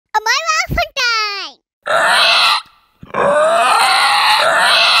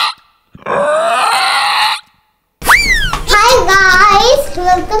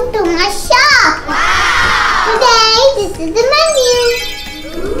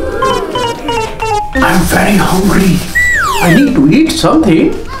very hungry. I need to eat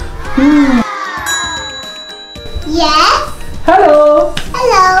something. Yes. Hello.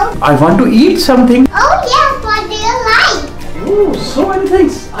 Hello. I want to eat something. Oh yes, what do you like? Oh, so many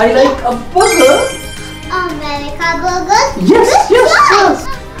things. I like a burger. America burgers? Yes, Good yes, choice.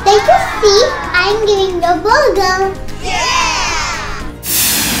 yes. Take a seat. I'm giving you a burger.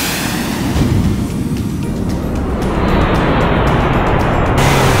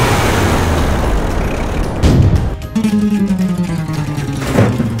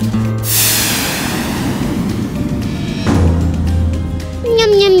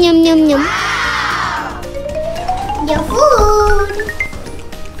 Yum yum yum yum yum. Your food.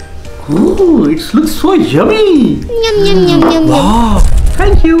 Ooh, it looks so yummy. Yum yum yum yum yum. Wow,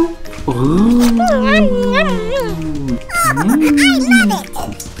 thank you.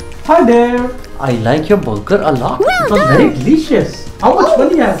 Hi there. I like your burger a lot. It was very delicious. How much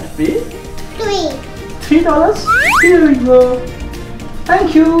money I have to pay? $3. Here we go.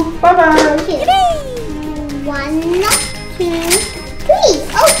 Thank you. Bye bye. 1, 2, 3.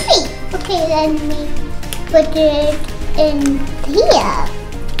 Oh, 3. Okay, let me put it in here.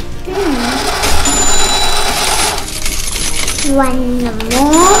 One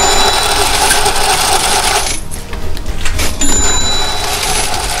more.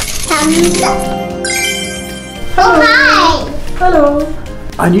 Thumbs up. Oh, hi. Hello.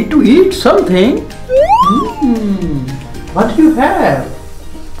 I need to eat something. What do you have?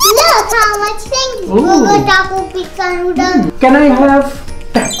 Look how much things. Ooh. Burger, taco, pizza, noodles. Can I have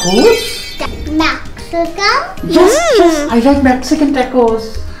tacos? Mexican. Yes, yes. I like Mexican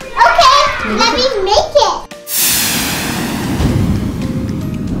tacos. Okay, let me make it.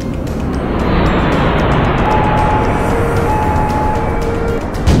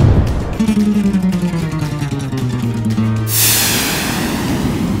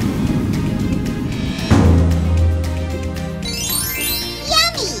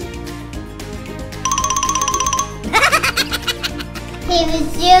 Here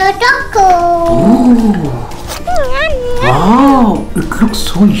is your taco. Ooh. Wow, it looks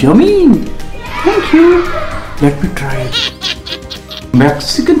so yummy. Thank you. Let me try it.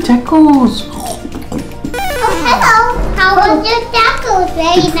 Mexican tacos. Oh, hello. How was your tacos?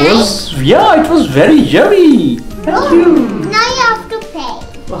 Very nice. It was very yummy. Thank you. Now you have to pay.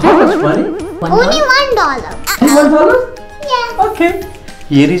 How much money? Only $1. $1? Yes. Okay.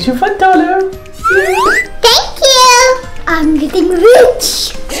 Here is your $1. Thank you. I'm getting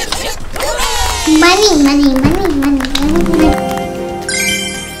rich. Money, money, money, money, money.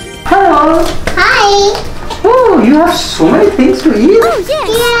 Hello. Hi. Oh, you have so many things to eat. Oh, yes.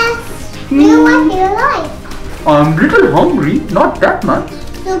 Yes. What do you like? I'm a little hungry. Not that much.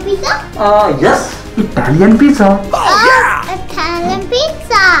 So pizza? Yes. Italian pizza. Italian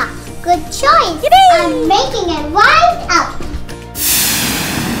pizza. Good choice. I'm making it right up.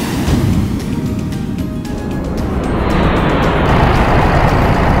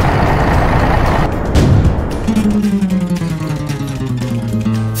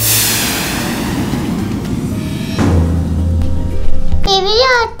 Here is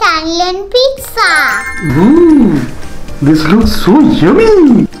your Italian pizza. Ooh, this looks so yummy.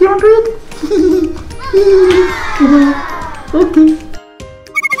 You want to eat? Okay.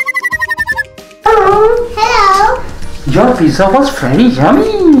 Hello. Hello. Your pizza was very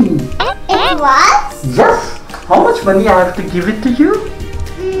yummy. It was? Yes. How much money I have to give it to you?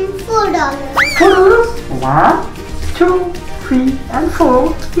 $4. $4. 1, 2, 3, and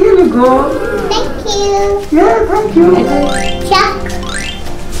 4. Here you go. Thank you. Yeah, thank you. Check.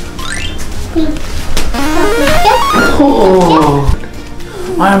 Oh,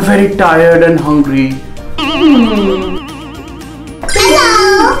 I am very tired and hungry. Hello.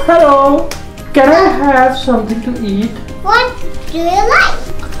 Hello. Can I have something to eat? What do you like?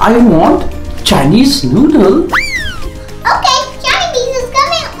 I want Chinese noodle. Okay, Chinese is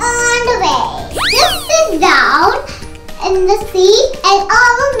coming on the way. Just sit down in the seat and I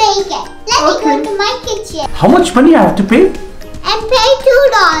will make it. Let me go to my kitchen How much money I have to pay? and pay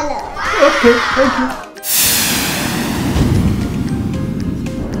 $2. Okay, thank you.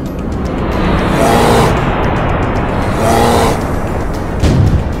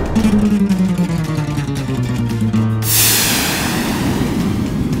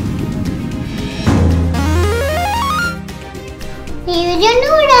 Here is your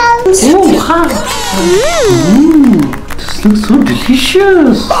noodles. Oh, hi. This looks so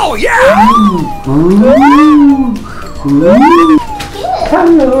delicious. Oh yeah!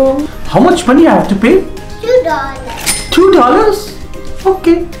 Hello. How much money I have to pay? $2. $2?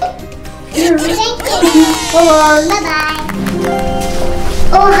 Okay. Here. Thank you. Bye-bye. Bye-bye.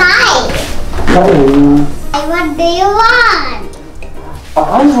 Oh, hi. Hello. What do you want? I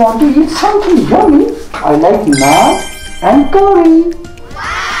want to eat something yummy. I like naan and curry.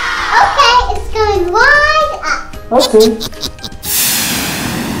 Okay, it's going right up. Okay.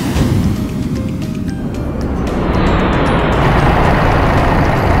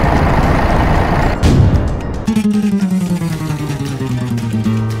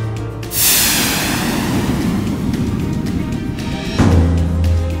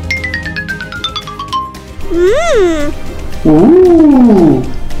 Ooh,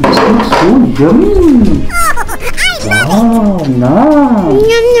 this looks so yummy. Wow, naan.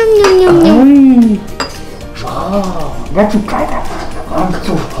 Yum, yum, yum, yum, yum. Wow, let's try that. I'm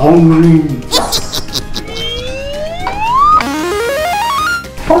so hungry.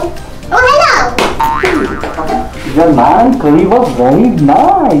 Oh, hello. Your naan curry was very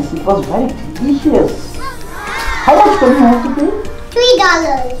nice. It was very delicious. How much do you have to pay?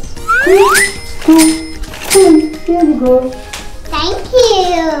 $3. 3, 2, 2. Here you go. Thank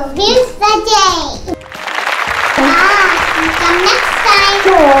you. Here's the day. Come next time.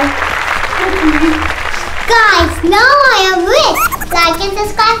 Sure. Guys, now I am rich. Like and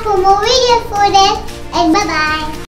subscribe for more videos for this. And bye-bye.